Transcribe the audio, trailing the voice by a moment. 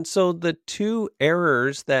So the two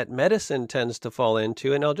errors that medicine tends to fall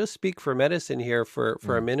into, and I'll just speak for medicine here for a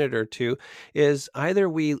Mm. minute or two, is either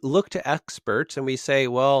we look to experts and we say,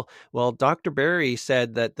 well, Dr. Barry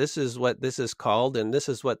said that this is what this is called, and this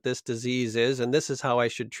is what this disease is, and this is how I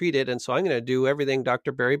should treat it, and so I'm going to do everything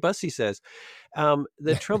Dr. Barry Bussey says.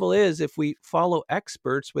 The trouble is, if we follow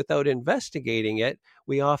experts without investigating it,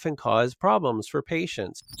 we often cause problems for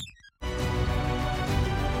patients.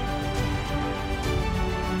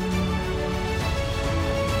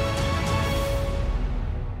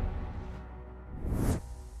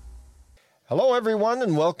 Hello, everyone,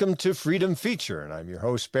 and welcome to Freedom Feature. And I'm your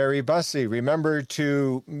host, Barry Bussey. Remember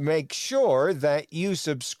to make sure that you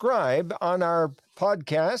subscribe on our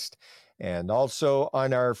podcast and also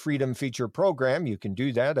on our Freedom Feature program. You can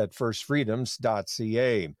do that at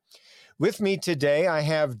firstfreedoms.ca. With me today, I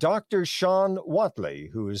have Dr. Shawn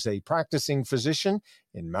Whatley, who is a practicing physician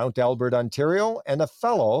in Mount Albert, Ontario, and a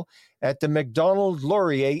fellow at the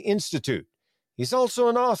Macdonald-Laurier Institute. He's also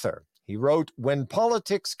an author. He wrote, "When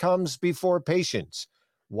Politics Comes Before Patients,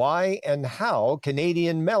 Why and How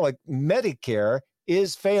Canadian Medicare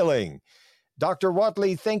is Failing." Dr.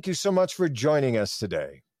 Whatley, thank you so much for joining us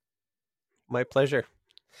today. My pleasure.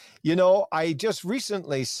 You know, I just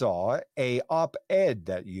recently saw a op-ed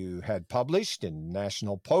that you had published in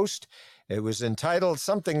National Post. It was entitled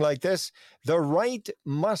something like this: "The Right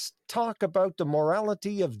Must Talk About the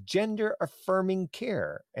Morality of Gender-Affirming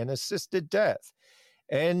Care and Assisted Death."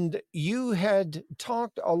 And you had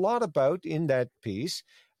talked a lot about in that piece,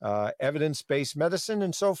 evidence-based medicine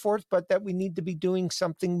and so forth, but that we need to be doing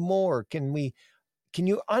something more. Can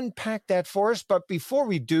you unpack that for us? But before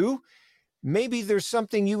we do, maybe there's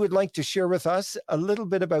something you would like to share with us, a little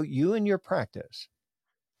bit about you and your practice.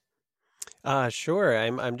 Sure.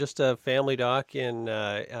 I'm just a family doc in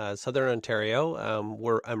Southern Ontario.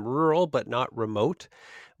 I'm rural but not remote.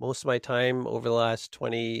 Most of my time over the last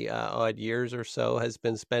 20 odd years or so has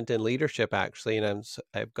been spent in leadership, actually, and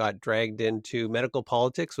I've got dragged into medical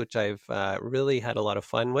politics, which I've really had a lot of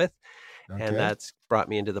fun with, and Okay. that's brought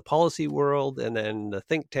me into the policy world and then the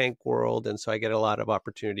think tank world, and so I get a lot of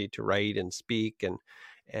opportunity to write and speak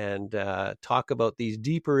and talk about these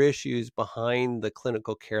deeper issues behind the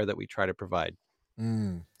clinical care that we try to provide.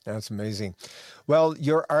 That's amazing. Well,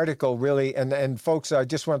 your article really, and folks, I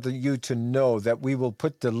just want you to know that we will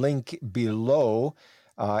put the link below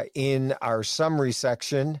in our summary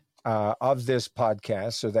section of this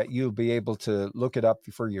podcast so that you'll be able to look it up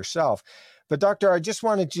for yourself. But Doctor, I just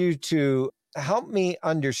wanted you to help me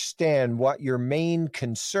understand what your main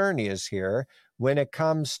concern is here when it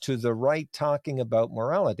comes to the right talking about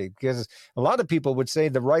morality, because a lot of people would say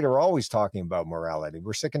the right are always talking about morality.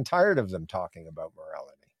 We're sick and tired of them talking about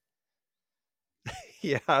morality.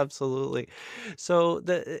 Yeah, absolutely. So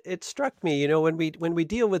it struck me, when we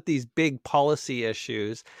deal with these big policy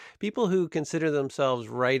issues, people who consider themselves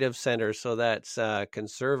right of center, so that's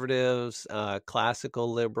conservatives,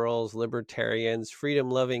 classical liberals, libertarians,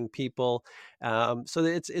 freedom-loving people. So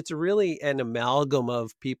it's really an amalgam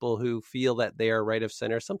of people who feel that they are right of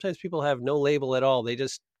center. Sometimes people have no label at all. They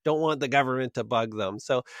just don't want the government to bug them.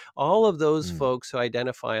 So all of those folks who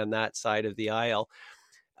identify on that side of the aisle.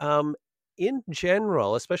 Um, in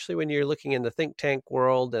general, especially when you're looking in the think tank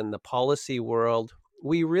world and the policy world,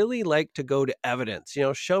 we really like to go to evidence.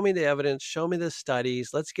 Show me the evidence, show me the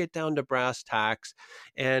studies, let's get down to brass tacks.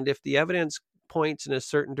 And if the evidence points in a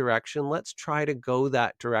certain direction, let's try to go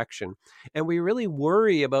that direction. And we really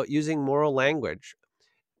worry about using moral language.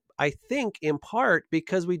 I think in part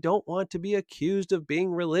because we don't want to be accused of being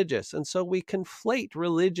religious. And so we conflate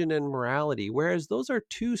religion and morality, whereas those are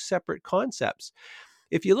two separate concepts.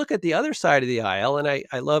 If you look at the other side of the aisle, and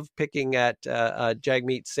I love picking at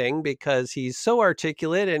Jagmeet Singh because he's so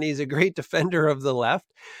articulate and he's a great defender of the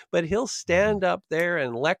left, but he'll stand up there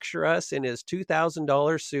and lecture us in his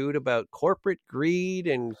 $2,000 suit about corporate greed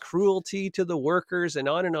and cruelty to the workers and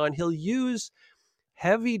on and on. He'll use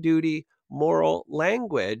heavy duty moral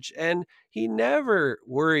language, and he never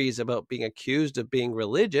worries about being accused of being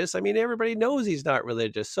religious. I mean, everybody knows he's not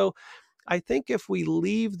religious. So I think if we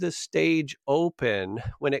leave the stage open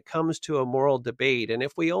when it comes to a moral debate, and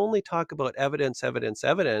if we only talk about evidence, evidence,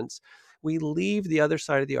 evidence, we leave the other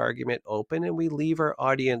side of the argument open and we leave our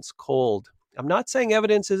audience cold. I'm not saying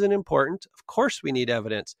evidence isn't important. Of course, we need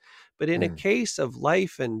evidence. But in a case of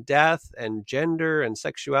life and death and gender and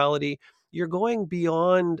sexuality, you're going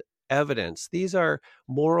beyond evidence. These are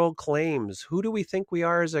moral claims. Who do we think we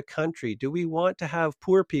are as a country? Do we want to have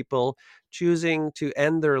poor people choosing to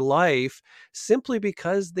end their life simply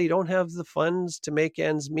because they don't have the funds to make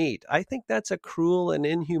ends meet? I think that's a cruel and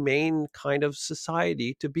inhumane kind of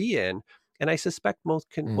society to be in. And I suspect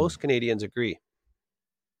Mm, most Canadians agree.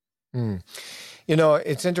 mm. You know,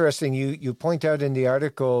 it's interesting. You point out in the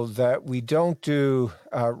article that we don't do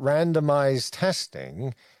randomized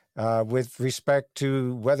testing with respect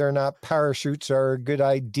to whether or not parachutes are a good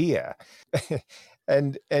idea,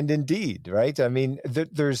 and indeed, right? I mean,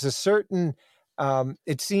 there's a certain.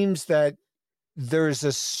 It seems that there's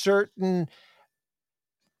a certain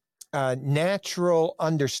natural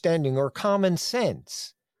understanding or common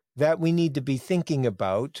sense that we need to be thinking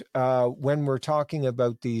about when we're talking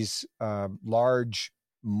about these large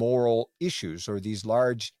moral issues or these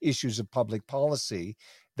large issues of public policy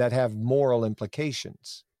that have moral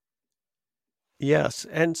implications. Yes.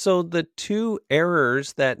 And so the two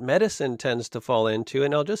errors that medicine tends to fall into,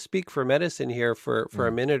 and I'll just speak for medicine here for a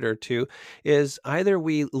Mm, minute or two, is either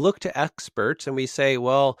we look to experts and we say,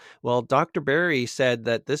 well, Dr. Barry said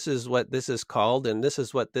that this is what this is called, and this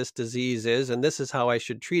is what this disease is, and this is how I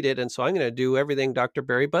should treat it. And so I'm going to do everything Dr.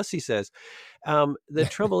 Barry Bussey says. The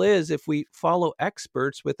trouble is, if we follow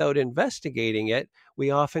experts without investigating it, we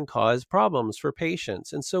often cause problems for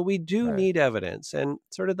patients. And so we do right. need evidence. And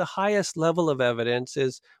sort of the highest level of evidence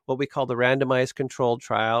is what we call the randomized controlled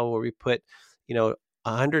trial, where we put,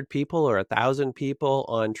 100 people or 1,000 people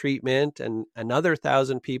on treatment and another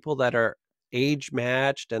 1,000 people that are age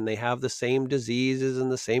matched and they have the same diseases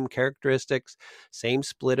and the same characteristics, same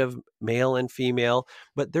split of male and female,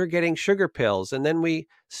 but they're getting sugar pills. And then we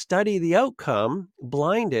study the outcome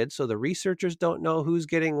blinded. So the researchers don't know who's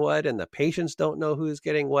getting what and the patients don't know who's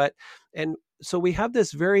getting what. And so we have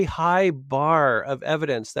this very high bar of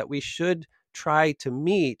evidence that we should try to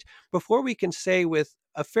meet before we can say with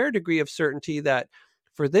a fair degree of certainty that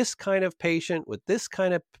for this kind of patient with this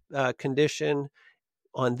kind of condition,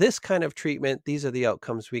 on this kind of treatment, these are the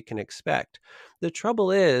outcomes we can expect. The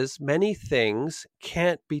trouble is, many things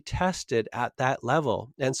can't be tested at that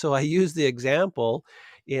level. And so I use the example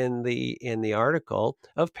in the article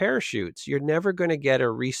of parachutes. You're never going to get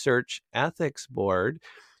a research ethics board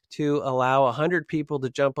to allow 100 people to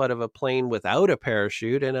jump out of a plane without a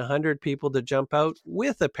parachute and 100 people to jump out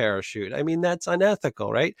with a parachute. I mean, that's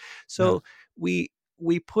unethical, right? Yeah. So we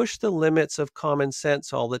push the limits of common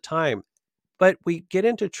sense all the time, but we get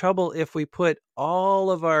into trouble if we put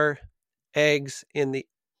all of our eggs in the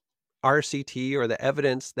RCT or the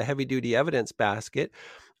evidence, the heavy duty evidence basket,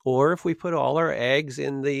 or if we put all our eggs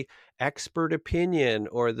in the expert opinion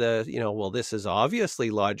or the, well, this is obviously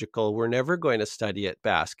logical, we're never going to study it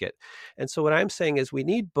basket. And so what I'm saying is we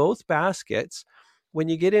need both baskets. When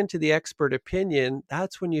you get into the expert opinion,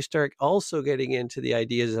 that's when you start also getting into the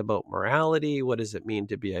ideas about morality. What does it mean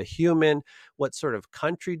to be a human? What sort of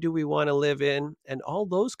country do we want to live in? And all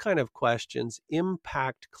those kind of questions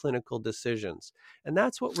impact clinical decisions. And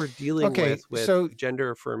that's what we're dealing Okay. with So, gender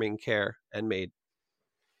affirming care and MAID.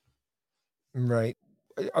 right.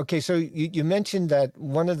 Okay. So you mentioned that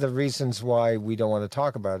one of the reasons why we don't want to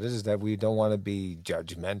talk about it is that we don't want to be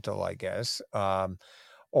judgmental, I guess.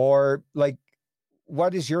 Or like,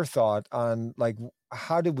 what is your thought on like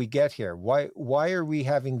how did we get here? Why are we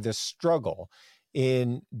having this struggle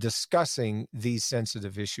in discussing these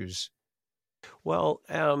sensitive issues? Well,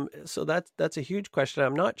 so that's a huge question.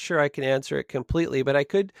 I'm not sure I can answer it completely, but I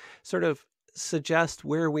could sort of suggest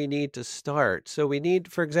where we need to start. So we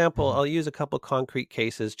need, for example, Mhm. I'll use a couple concrete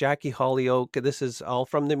cases. Jackie Hollyoak. This is all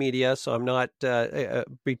from the media, so I'm not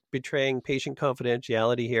betraying patient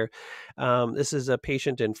confidentiality here. This is a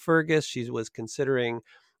patient in Fergus. She was considering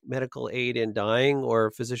medical aid in dying or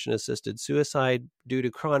physician assisted suicide due to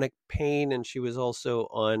chronic pain, and she was also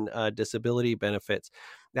on disability benefits.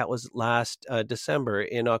 That was last December.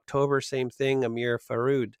 In October, same thing, Amir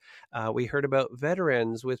Faroud. We heard about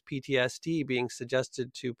veterans with PTSD being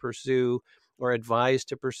suggested to pursue or advised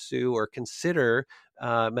to pursue or consider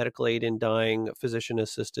medical aid in dying, physician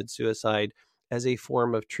assisted suicide as a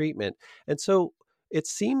form of treatment. And so it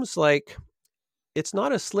seems like it's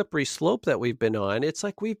not a slippery slope that we've been on. It's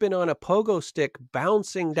like we've been on a pogo stick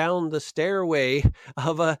bouncing down the stairway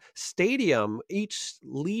of a stadium. Each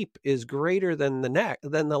leap is greater than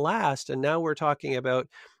the last, and now we're talking about,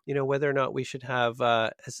 whether or not we should have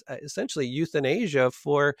essentially euthanasia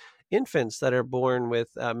for infants that are born with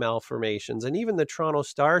malformations. And even the Toronto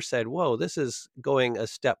Star said, "Whoa, this is going a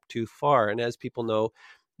step too far." And as people know,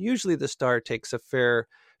 usually the Star takes a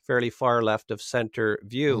fairly far left of center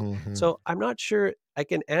view. Mhm. So I'm not sure I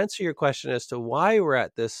can answer your question as to why we're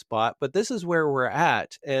at this spot, but this is where we're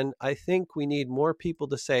at. And I think we need more people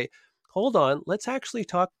to say, hold on, let's actually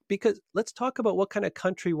talk, because let's talk about what kind of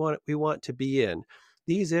country we want to be in.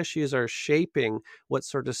 These issues are shaping what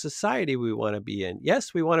sort of society we want to be in.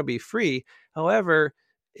 Yes, we want to be free. However,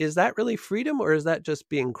 is that really freedom or is that just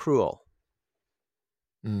being cruel?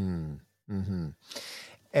 Mm. Hmm.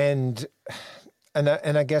 And and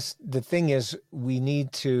I guess the thing is, we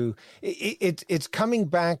need to. It's coming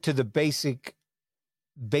back to the basic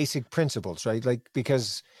principles, right? Like,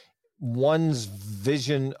 because one's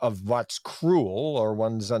vision of what's cruel, or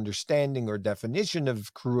one's understanding or definition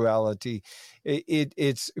of cruelty,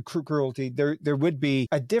 it's cruelty, there would be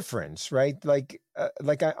a difference, right? Like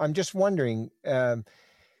I'm just wondering,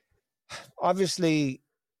 obviously,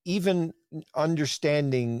 even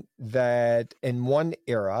understanding that in one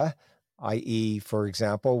era, i.e., for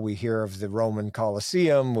example, we hear of the Roman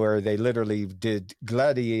Colosseum where they literally did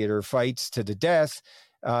gladiator fights to the death.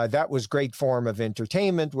 That was great form of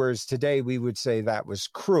entertainment, whereas today we would say that was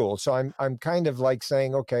cruel. So I'm kind of like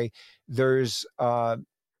saying, okay, there's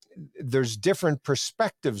there's different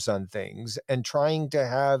perspectives on things, and trying to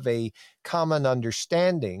have a common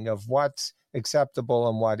understanding of what's acceptable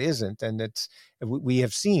and what isn't. And we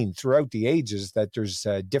have seen throughout the ages that there's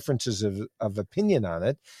differences of opinion on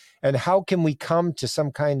it. And how can we come to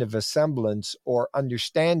some kind of a semblance or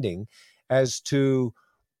understanding as to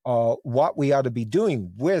what we ought to be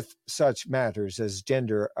doing with such matters as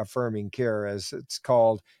gender affirming care, as it's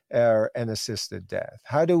called, and assisted death?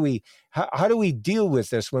 How do we deal with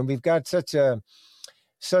this when we've got such a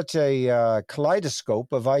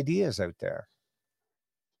kaleidoscope of ideas out there?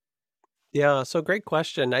 Yeah, so great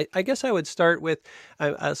question. I guess I would start with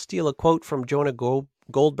I'll steal a quote from Jonah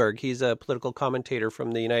Goldberg. He's a political commentator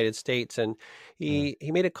from the United States, and Mm, he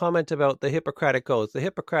made a comment about the Hippocratic Oath. The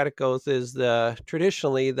Hippocratic Oath is the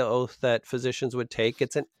traditionally the oath that physicians would take.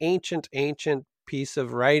 It's an ancient piece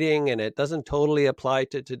of writing, and it doesn't totally apply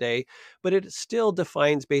to today, but it still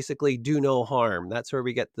defines basically do no harm. That's where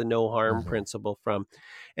we get the no harm mhm, principle from.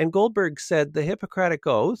 And Goldberg said the Hippocratic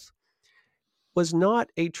Oath was not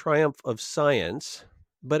a triumph of science,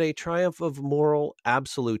 but a triumph of moral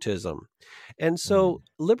absolutism. And so mm,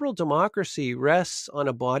 liberal democracy rests on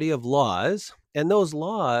a body of laws, and those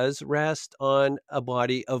laws rest on a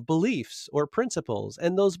body of beliefs or principles.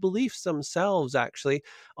 And those beliefs themselves actually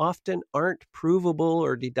often aren't provable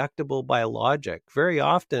or deductible by logic. Very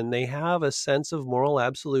often they have a sense of moral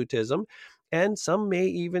absolutism, and some may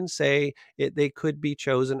even say they could be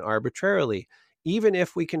chosen arbitrarily, even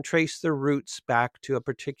if we can trace the roots back to a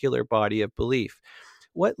particular body of belief.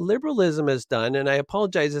 What liberalism has done, and I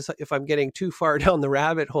apologize if I'm getting too far down the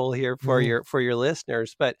rabbit hole here mhm, for your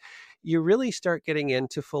listeners, but you really start getting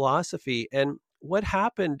into philosophy. And what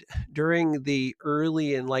happened during the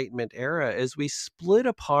early Enlightenment era is we split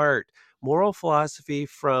apart moral philosophy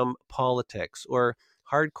from politics, or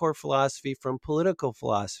hardcore philosophy from political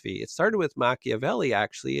philosophy. It started with Machiavelli,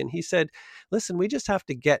 actually, and he said, listen, we just have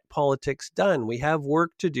to get politics done. We have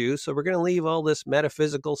work to do. So we're going to leave all this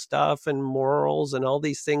metaphysical stuff and morals and all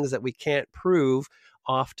these things that we can't prove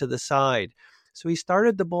off to the side. So he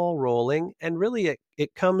started the ball rolling, and really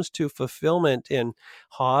it comes to fulfillment in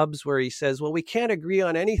Hobbes, where he says, well, we can't agree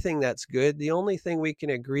on anything that's good. The only thing we can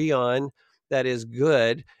agree on that is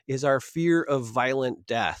good is our fear of violent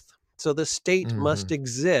death. So the state must mhm,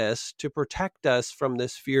 exist to protect us from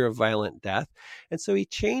this fear of violent death. And so he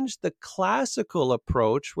changed the classical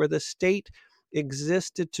approach, where the state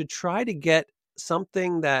existed to try to get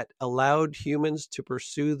something that allowed humans to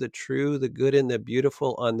pursue the true, the good, and the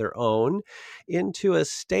beautiful on their own, into a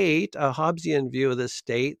state, a Hobbesian view of the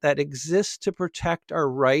state, that exists to protect our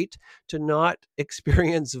right to not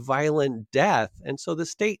experience violent death. And so the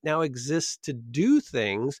state now exists to do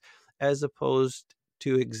things as opposed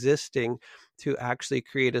to existing to actually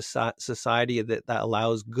create a society that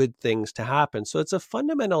allows good things to happen. So it's a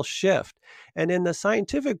fundamental shift. And in the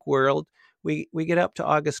scientific world, we get up to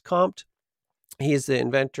Auguste Comte. He's the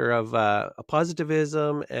inventor of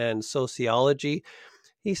positivism and sociology.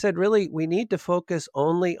 He said, really, we need to focus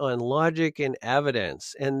only on logic and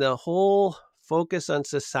evidence. And the whole focus on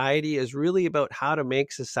society is really about how to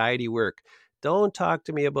make society work. Don't talk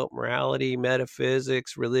to me about morality,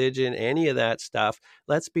 metaphysics, religion, any of that stuff.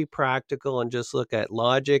 Let's be practical and just look at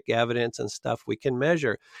logic, evidence, and stuff we can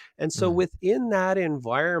measure. And so mm, within that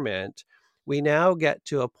environment, we now get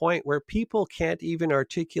to a point where people can't even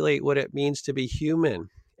articulate what it means to be human.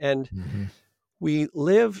 And mhm, we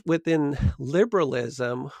live within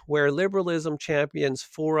liberalism, where liberalism champions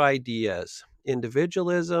four ideas: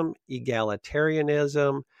 individualism,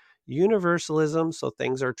 egalitarianism, universalism. So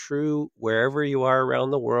things are true wherever you are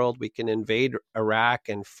around the world. We can invade Iraq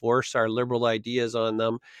and force our liberal ideas on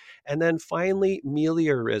them. And then finally,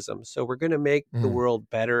 meliorism. So we're going to make the mm, world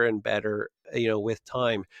better and better, with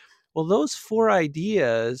time. Well, those four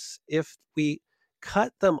ideas, if we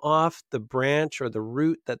cut them off the branch or the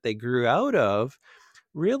root that they grew out of,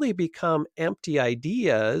 really become empty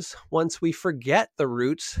ideas once we forget the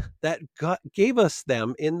roots that gave us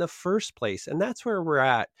them in the first place. And that's where we're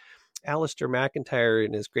at. Alistair McIntyre,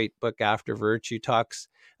 in his great book After Virtue, talks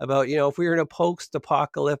about, if we were in a post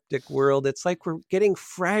apocalyptic world, it's like we're getting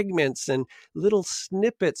fragments and little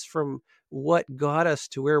snippets from what got us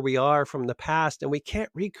to where we are from the past, and we can't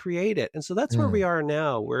recreate it. And so that's where we Mm. are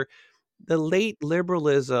now. Where the late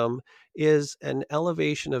liberalism is an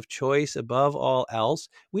elevation of choice above all else.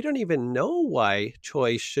 We don't even know why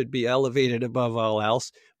choice should be elevated above all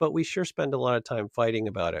else, but we sure spend a lot of time fighting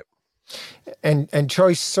about it. And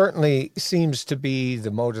choice certainly seems to be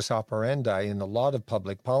the modus operandi in a lot of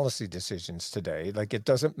public policy decisions today. Like, it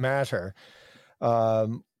doesn't matter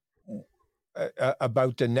um,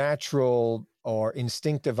 about the natural or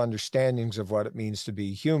instinctive understandings of what it means to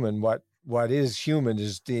be human. What is human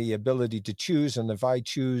is the ability to choose, and if I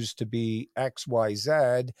choose to be X, Y,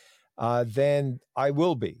 Z, then I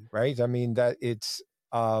will be, right. I mean, that it's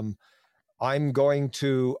I'm going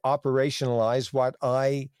to operationalize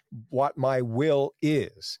what my will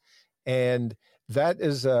is, and that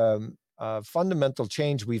is a fundamental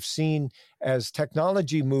change we've seen as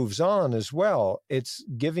technology moves on as well. It's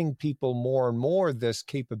giving people more and more this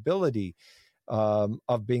capability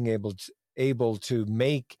of being able to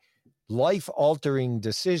make life altering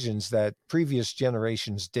decisions that previous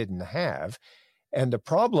generations didn't have. And the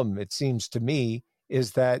problem, it seems to me,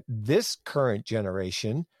 is that this current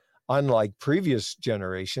generation, unlike previous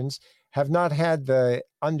generations, have not had the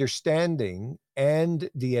understanding and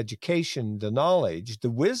the education, the knowledge,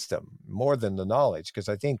 the wisdom, more than the knowledge. Because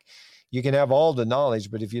I think you can have all the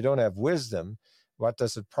knowledge, but if you don't have wisdom, what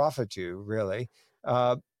does it profit you, really?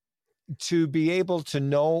 To be able to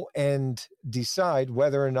know and decide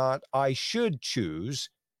whether or not I should choose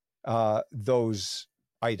those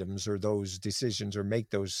items or those decisions, or make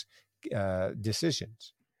those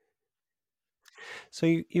decisions. So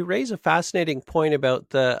you raise a fascinating point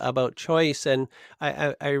about choice, and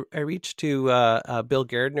I reached to Bill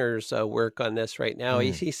Gardner's work on this right now.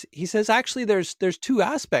 Mm. He says actually there's two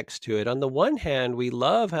aspects to it. On the one hand, we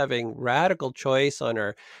love having radical choice on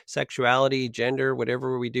our sexuality, gender,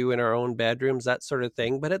 whatever we do in our own bedrooms, that sort of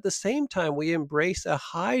thing. But at the same time, we embrace a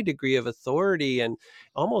high degree of authority and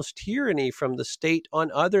almost tyranny from the state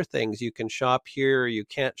on other things. You can shop here, you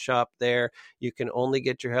can't shop there, you can only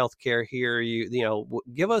get your health care here,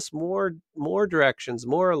 give us more directions,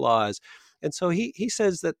 more laws. And so he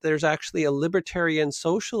says that there's actually a libertarian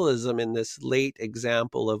socialism in this late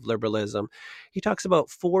example of liberalism. He talks about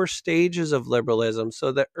four stages of liberalism.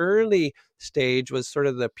 So the early stage was sort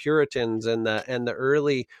of the Puritans and the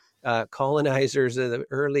early colonizers and the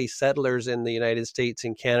early settlers in the United States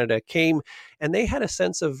and Canada came, and they had a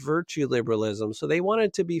sense of virtue liberalism. So they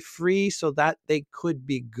wanted to be free so that they could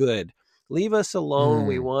be good. Leave us alone.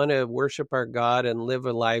 We Mm. want to worship our God and live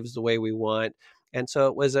our lives the way we want. And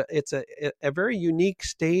so it's a very unique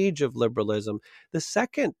stage of liberalism. The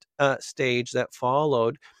second stage that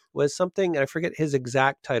followed was something, I forget his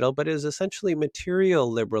exact title, but it was essentially material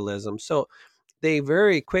liberalism. So they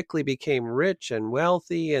very quickly became rich and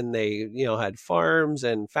wealthy, and they had farms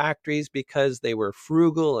and factories because they were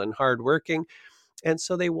frugal and hardworking. And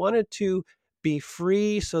so they wanted to be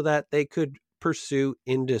free so that they could pursue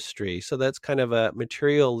industry. So that's kind of a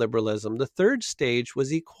material liberalism. The third stage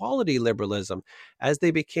was equality liberalism. As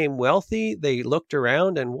they became wealthy, they looked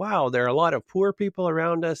around and wow, there are a lot of poor people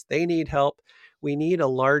around us. They need help. We need a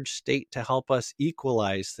large state to help us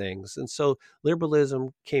equalize things. And so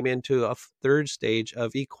liberalism came into a third stage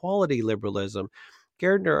of equality liberalism.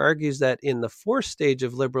 Gardner argues that in the fourth stage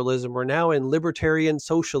of liberalism, we're now in libertarian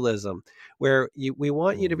socialism, where we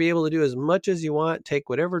want you to Mm. be able to do as much as you want, take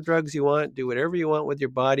whatever drugs you want, do whatever you want with your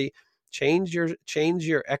body, change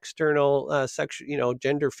your external sexual,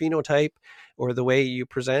 gender phenotype or the way you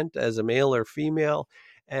present as a male or female,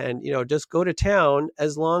 and just go to town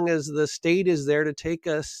as long as the state is there to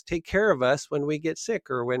take care of us when we get sick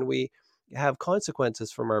or when we have consequences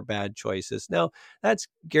from our bad choices. Now, that's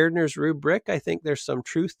Gardner's rubric. I think there's some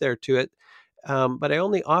truth there to it. But I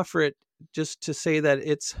only offer it just to say that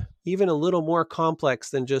it's even a little more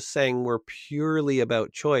complex than just saying we're purely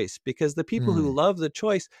about choice, because the people who Mm. love the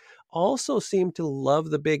choice also seem to love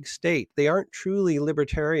the big state. They aren't truly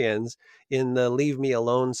libertarians in the leave me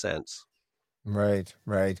alone sense. Right,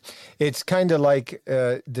 right. It's kind of like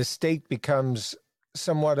the state becomes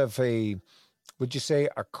somewhat of a, would you say,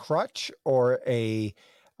 a crutch or a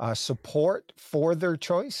support for their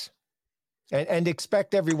choice, and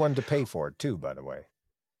expect everyone to pay for it too, by the way.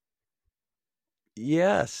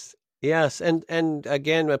 Yes. Yes, and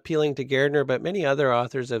again, appealing to Gardner, but many other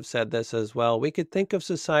authors have said this as well. We could think of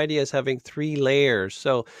society as having three layers.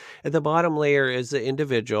 So, at the bottom layer is the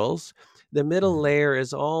individuals. The middle Mm. layer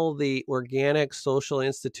is all the organic social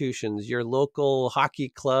institutions, your local hockey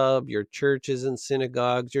club, your churches and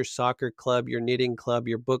synagogues, your soccer club, your knitting club,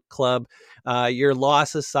 your book club, your law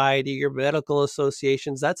society, your medical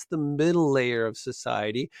associations. That's the middle layer of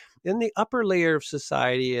society. In the upper layer of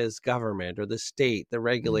society is government or the state, the Mm.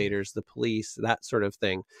 regulators, the police, that sort of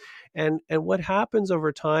thing. And what happens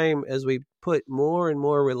over time as we put more and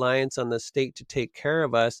more reliance on the state to take care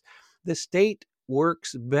of us, the state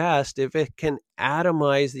works best if it can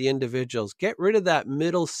atomize the individuals, get rid of that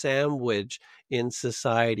middle sandwich in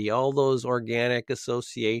society, all those organic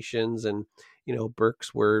associations. And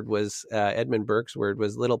Burke's word was Edmund Burke's word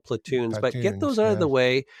was little platoons, but get those Platoons, out of yeah. the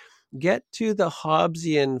way. Get to the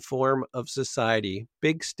Hobbesian form of society,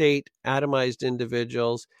 big state, atomized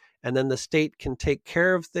individuals, and then the state can take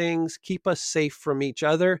care of things, keep us safe from each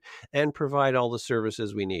other, and provide all the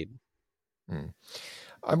services we need. Mm.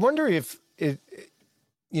 I wonder if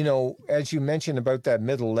as you mentioned about that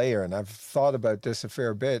middle layer, and I've thought about this a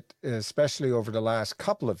fair bit, especially over the last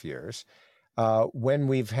couple of years, when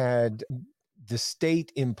we've had the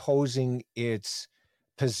state imposing its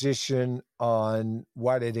position on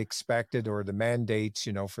what it expected or the mandates,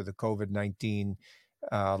 for the COVID-19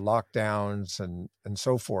 lockdowns and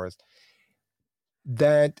so forth,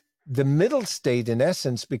 that the middle state, in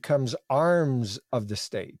essence, becomes arms of the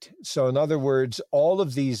state. So, in other words, all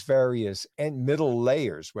of these various and middle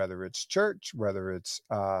layers, whether it's church, whether it's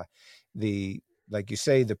the, like you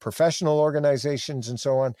say, the professional organizations and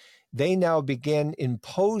so on, they now begin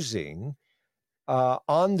imposing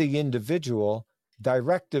on the individual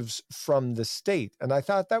directives from the state. And I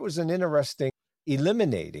thought that was an interesting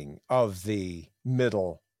eliminating of the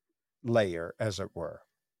middle layer, as it were.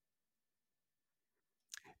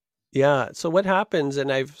 Yeah. So what happens,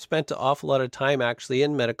 and I've spent an awful lot of time actually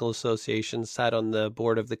in medical associations, sat on the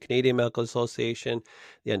board of the Canadian Medical Association,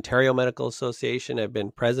 the Ontario Medical Association. I've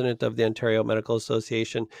been president of the Ontario Medical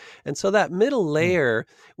Association. And so that middle Mm. layer,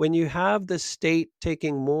 when you have the state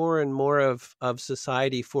taking more and more of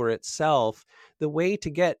society for itself, the way to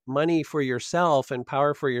get money for yourself and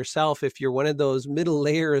power for yourself, if you're one of those middle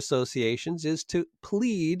layer associations, is to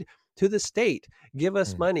plead to the state. Give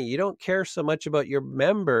us Mm. money. You don't care so much about your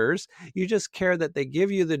members. You just care that they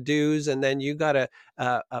give you the dues, and then you got to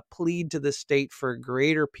plead to the state for a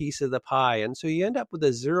greater piece of the pie. And so you end up with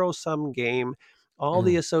a zero sum game. All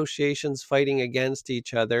the Mm. associations fighting against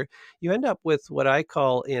each other. You end up with what I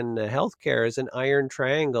call in healthcare is an iron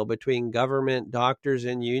triangle between government, doctors,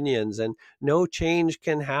 and unions. And no change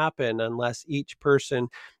can happen unless each person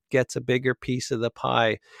gets a bigger piece of the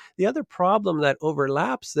pie. The other problem that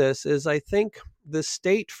overlaps this is I think the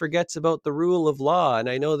state forgets about the rule of law. And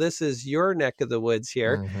I know this is your neck of the woods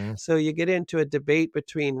here. Mm-hmm. So you get into a debate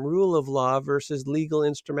between rule of law versus legal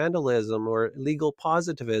instrumentalism or legal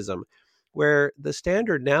positivism, where the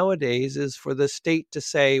standard nowadays is for the state to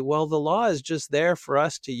say, well, the law is just there for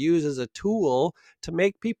us to use as a tool to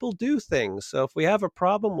make people do things. So if we have a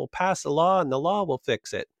problem, we'll pass a law and the law will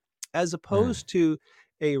fix it. As Mm. opposed to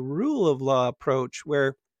a rule of law approach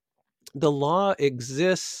where the law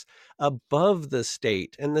exists above the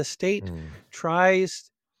state, and the state Mm.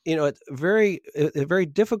 tries, it's a very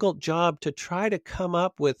difficult job to try to come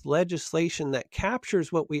up with legislation that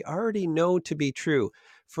captures what we already know to be true.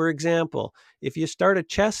 For example, if you start a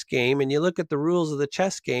chess game and you look at the rules of the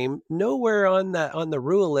chess game, nowhere on the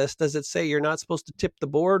rule list does it say you're not supposed to tip the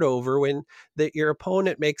board over when your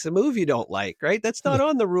opponent makes a move you don't like, right? That's not Yeah.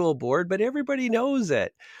 on the rule board, but everybody knows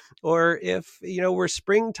it. Or if, we're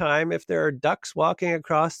springtime, if there are ducks walking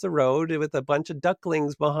across the road with a bunch of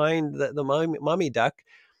ducklings behind the mommy duck,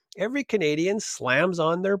 every Canadian slams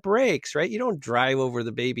on their brakes, right? You don't drive over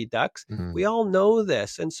the baby ducks. Mm. We all know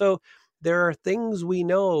this. And so there are things we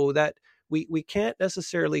know that we can't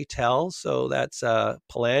necessarily tell. So that's a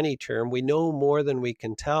Polanyi term. We know more than we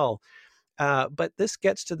can tell. But this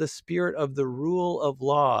gets to the spirit of the rule of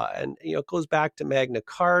law, and it goes back to Magna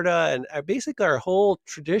Carta, and basically our whole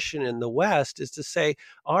tradition in the West is to say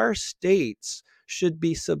our states should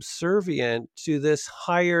be subservient to this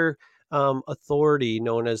higher authority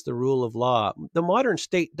known as the rule of law. The modern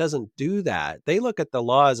state doesn't do that. They look at the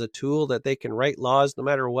law as a tool that they can write laws no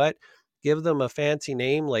matter what, give them a fancy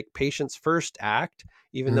name like Patients First Act,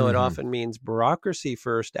 even though it Mm-hmm. often means Bureaucracy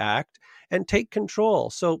First Act, and take control.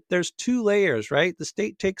 So there's two layers, right? The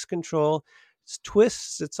state takes control,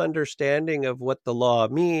 twists its understanding of what the law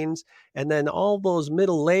means, and then all those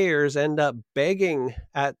middle layers end up begging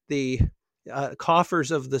at the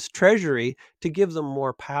coffers of this treasury to give them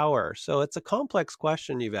more power. So it's a complex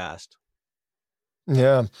question you've asked.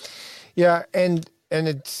 Yeah. Yeah, and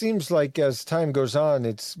it seems like as time goes on,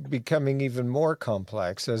 it's becoming even more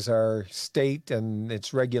complex as our state and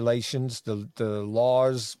its regulations, the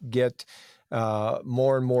laws get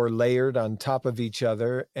more and more layered on top of each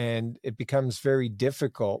other, and it becomes very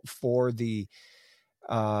difficult for the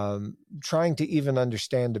trying to even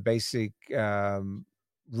understand the basic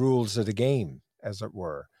rules of the game, as it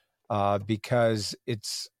were, because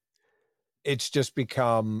it's just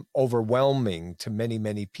become overwhelming to many,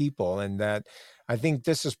 many people. And that I think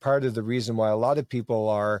this is part of the reason why a lot of people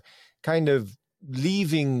are kind of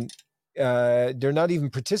leaving. They're not even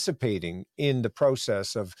participating in the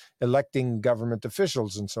process of electing government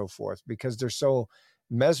officials and so forth because they're so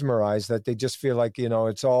mesmerized that they just feel like,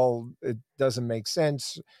 it doesn't make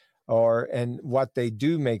sense, and what they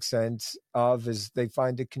do make sense of is they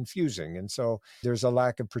find it confusing. And so there's a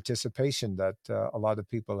lack of participation that a lot of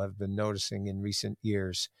people have been noticing in recent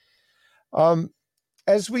years. Um,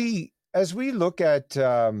 as we look at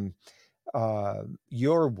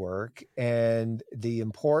your work and the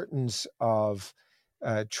importance of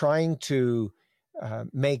trying to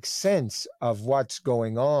make sense of what's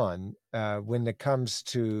going on when it comes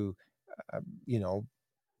to you know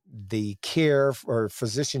the care or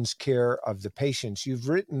physician's care of the patients. You've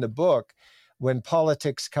written the book, When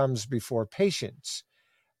Politics Comes Before Patients.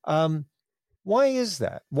 Um, why is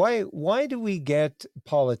that? Why do we get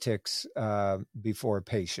politics before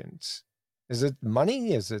patients? Is it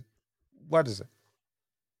money? Is it what is it?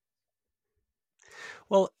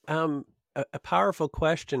 Well, a powerful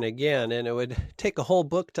question again, and it would take a whole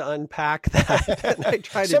book to unpack that. And I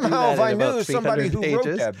try to do Somehow, that if in I about knew somebody 300 who wrote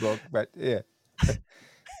pages. that book, but yeah.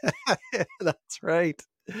 That's right.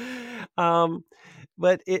 Um,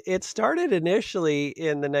 but it started initially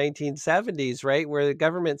in the 1970s, right? Where the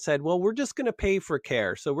government said, well, we're just going to pay for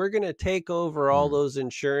care. So we're going to take over all Mm, those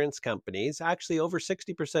insurance companies. Actually, over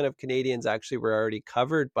 60% of Canadians actually were already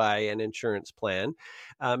covered by an insurance plan.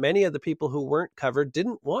 Many of the people who weren't covered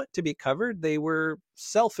didn't want to be covered. They were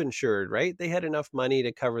self insured, right? They had enough money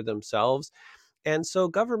to cover themselves. And so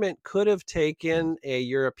government could have taken a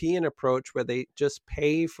European approach where they just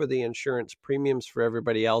pay for the insurance premiums for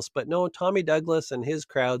everybody else. But no, Tommy Douglas and his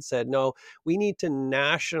crowd said, no, we need to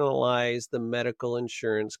nationalize the medical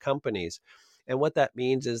insurance companies. And what that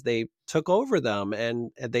means is they took over them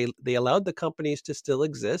and they allowed the companies to still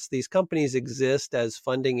exist. These companies exist as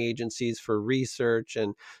funding agencies for research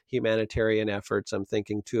and humanitarian efforts. I'm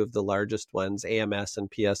thinking two of the largest ones, AMS and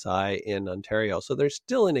PSI in Ontario. So they're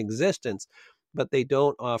still in existence, but they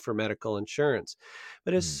don't offer medical insurance.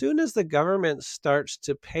 But as mm, soon as the government starts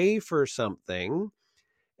to pay for something,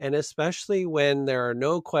 and especially when there are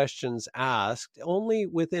no questions asked, only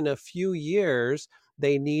within a few years,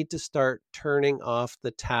 they need to start turning off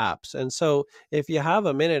the taps. And so, if you have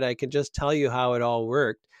a minute, I can just tell you how it all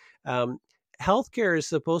worked. Um, Healthcare is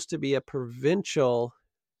supposed to be a provincial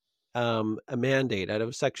a mandate out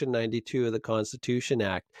of Section 92 of the Constitution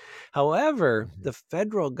Act. However, mhm. the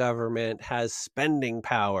federal government has spending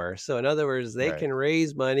power. So, in other words, they Right. can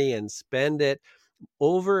raise money and spend it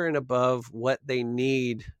over and above what they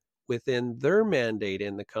need within their mandate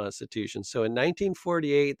in the Constitution. So in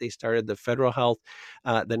 1948, they started the federal health,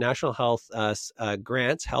 the national health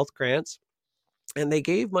grants, health grants, and they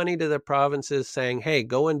gave money to the provinces saying, hey,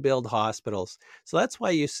 go and build hospitals. So that's why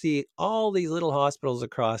you see all these little hospitals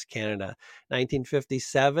across Canada.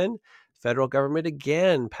 1957, federal government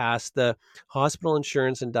again passed the Hospital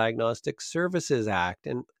Insurance and Diagnostic Services Act.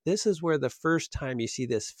 And this is where the first time you see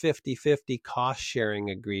this 50-50 cost sharing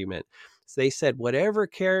agreement. So they said, whatever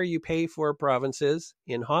care you pay for provinces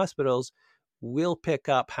in hospitals, we'll pick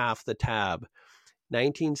up half the tab.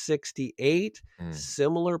 1968, Mm,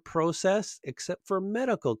 similar process, except for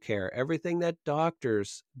medical care, everything that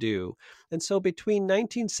doctors do. And so between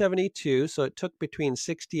 1972, so it took between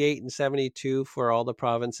 68 and 72 for all the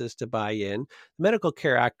provinces to buy in. The Medical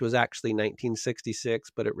Care Act was actually 1966,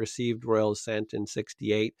 but it received royal assent in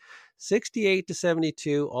 68. 68 to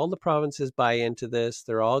 72, all the provinces buy into this.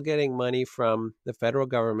 They're all getting money from the federal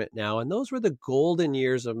government now. And those were the golden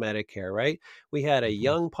years of Medicare, right? We had a mhm.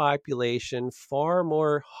 young population, far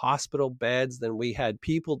more hospital beds than we had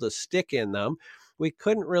people to stick in them. We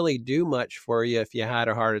couldn't really do much for you if you had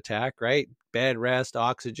a heart attack, right? Bed rest,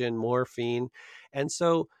 oxygen, morphine. And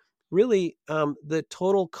so, really, the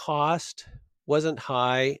total cost wasn't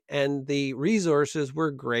high and the resources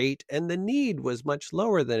were great and the need was much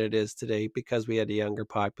lower than it is today because we had a younger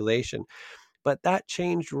population. But that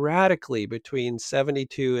changed radically between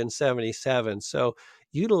 72 and 77. So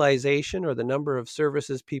utilization, or the number of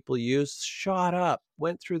services people used, shot up,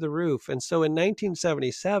 went through the roof. And so in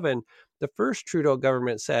 1977, the first Trudeau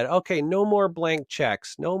government said, okay, no more blank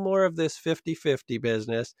checks, no more of this 50-50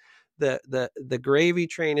 business. The gravy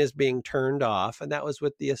train is being turned off, and that was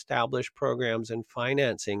with the Established Programs and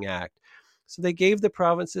Financing Act. So they gave the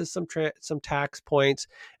provinces some tax points,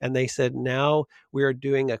 and they said, now we are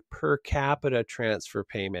doing a per capita transfer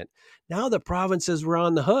payment. Now the provinces were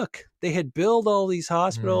on the hook. They had built all these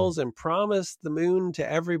hospitals and promised the moon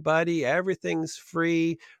to everybody. Everything's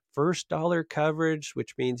free, first dollar coverage,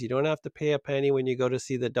 which means you don't have to pay a penny when you go to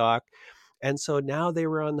see the doc. And so now they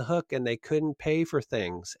were on the hook and they couldn't pay for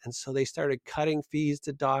things. And so they started cutting fees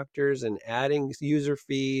to doctors and adding user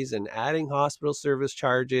fees and adding hospital service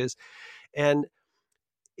charges. And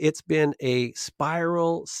it's been a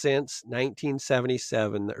spiral since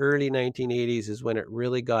 1977. The early 1980s is when it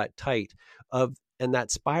really got tight. And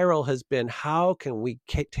that spiral has been, how can we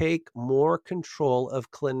take more control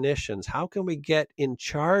of clinicians? How can we get in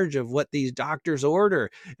charge of what these doctors order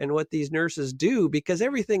and what these nurses do? Because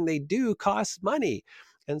everything they do costs money.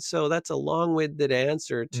 And so that's a long-winded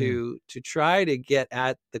answer to try to get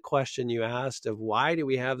at the question you asked of why do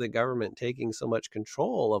we have the government taking so much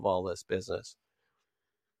control of all this business?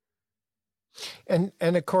 And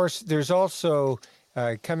of course, there's also,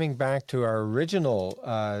 coming back to our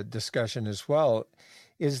original discussion as well,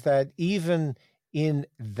 is that even in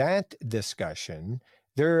that discussion,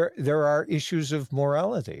 there are issues of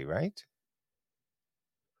morality, right?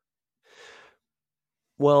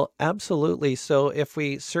 Well, absolutely. So if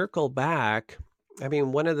we circle back, I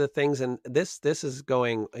mean, one of the things, and this is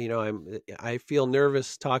going, I feel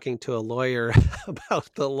nervous talking to a lawyer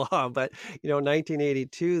about the law, but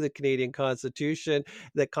 1982, the Canadian Constitution,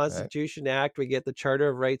 the Constitution Act, we get the Charter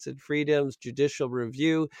of Rights and Freedoms, judicial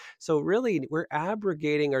review. So really, we're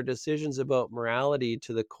abrogating our decisions about morality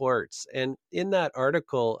to the courts. And in that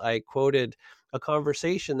article, I quoted a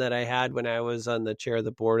conversation that I had when I was on the chair of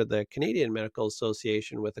the board of the Canadian Medical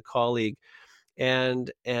Association with a colleague. And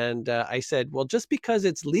I said, well, just because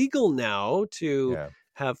it's legal now to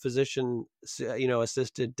have physician,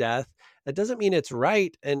 assisted death, that doesn't mean it's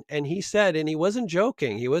right. And he said, and he wasn't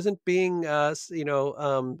joking, he wasn't being,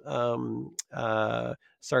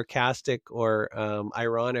 sarcastic or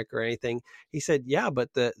ironic or anything. He said, yeah,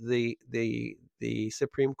 but the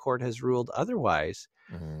Supreme Court has ruled otherwise.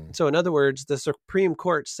 So in other words, the Supreme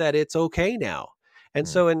Court said it's okay now. And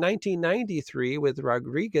so in 1993, with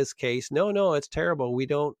Rodriguez's case, no, it's terrible. We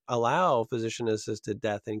don't allow physician-assisted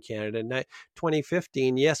death in Canada. In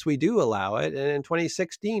 2015, yes, we do allow it. And in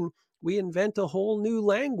 2016, we invent a whole new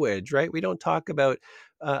language, right? We don't talk about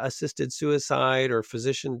assisted suicide or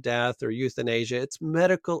physician death or euthanasia. It's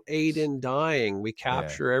medical aid in dying. We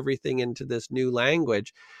capture everything into this new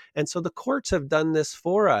language. And so the courts have done this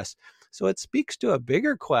for us. So it speaks to a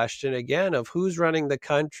bigger question, again, of who's running the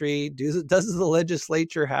country. Does the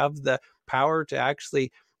legislature have the power to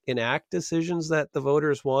actually enact decisions that the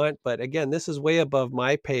voters want? But again, this is way above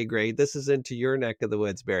my pay grade. This is into your neck of the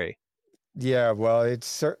woods, Barry. Yeah, well, it's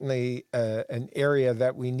certainly an area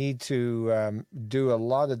that we need to do a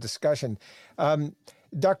lot of discussion.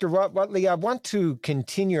 Dr. Whatley, I want to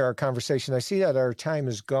continue our conversation. I see that our time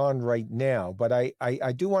is gone right now, but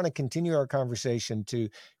I do want to continue our conversation to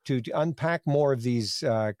unpack more of these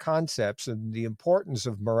concepts and the importance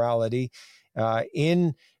of morality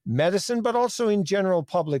in medicine, but also in general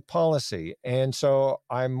public policy. And so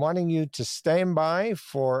I'm wanting you to stand by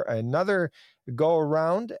for another go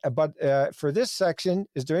around. But for this section,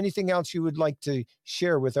 is there anything else you would like to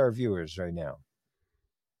share with our viewers right now?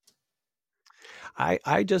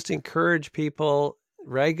 I just encourage people,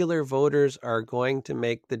 regular voters are going to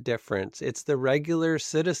make the difference. It's the regular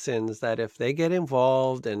citizens that if they get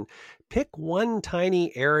involved and pick one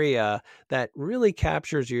tiny area that really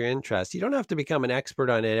captures your interest, you don't have to become an expert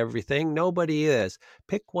on everything. Nobody is.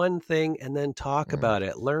 Pick one thing and then talk about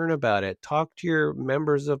it, learn about it, talk to your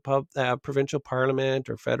members of provincial parliament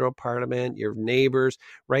or federal parliament, your neighbors,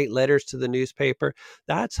 write letters to the newspaper.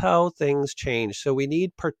 That's how things change. So we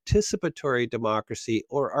need participatory democracy,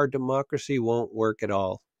 or our democracy won't work at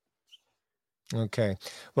all. Okay.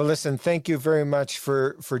 Well, listen, thank you very much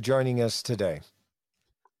for joining us today.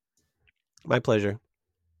 My pleasure.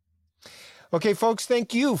 Okay, folks,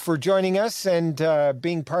 thank you for joining us and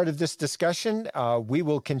being part of this discussion. We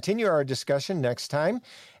will continue our discussion next time.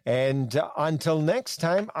 And until next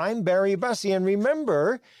time, I'm Barry Bussey. And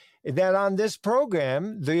remember that on this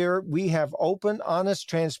program, we have open, honest,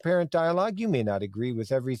 transparent dialogue. You may not agree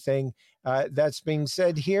with everything that's being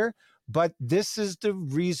said here, but this is the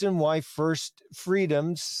reason why First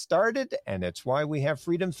Freedoms started, and it's why we have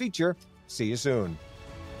Freedom Feature. See you soon.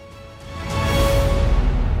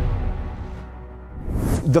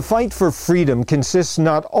 The fight for freedom consists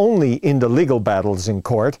not only in the legal battles in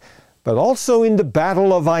court, but also in the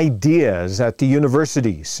battle of ideas at the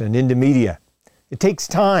universities and in the media. It takes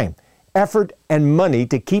time, effort, and money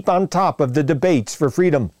to keep on top of the debates for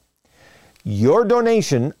freedom. Your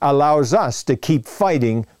donation allows us to keep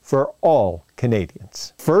fighting for all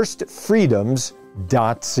Canadians.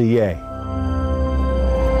 Firstfreedoms.ca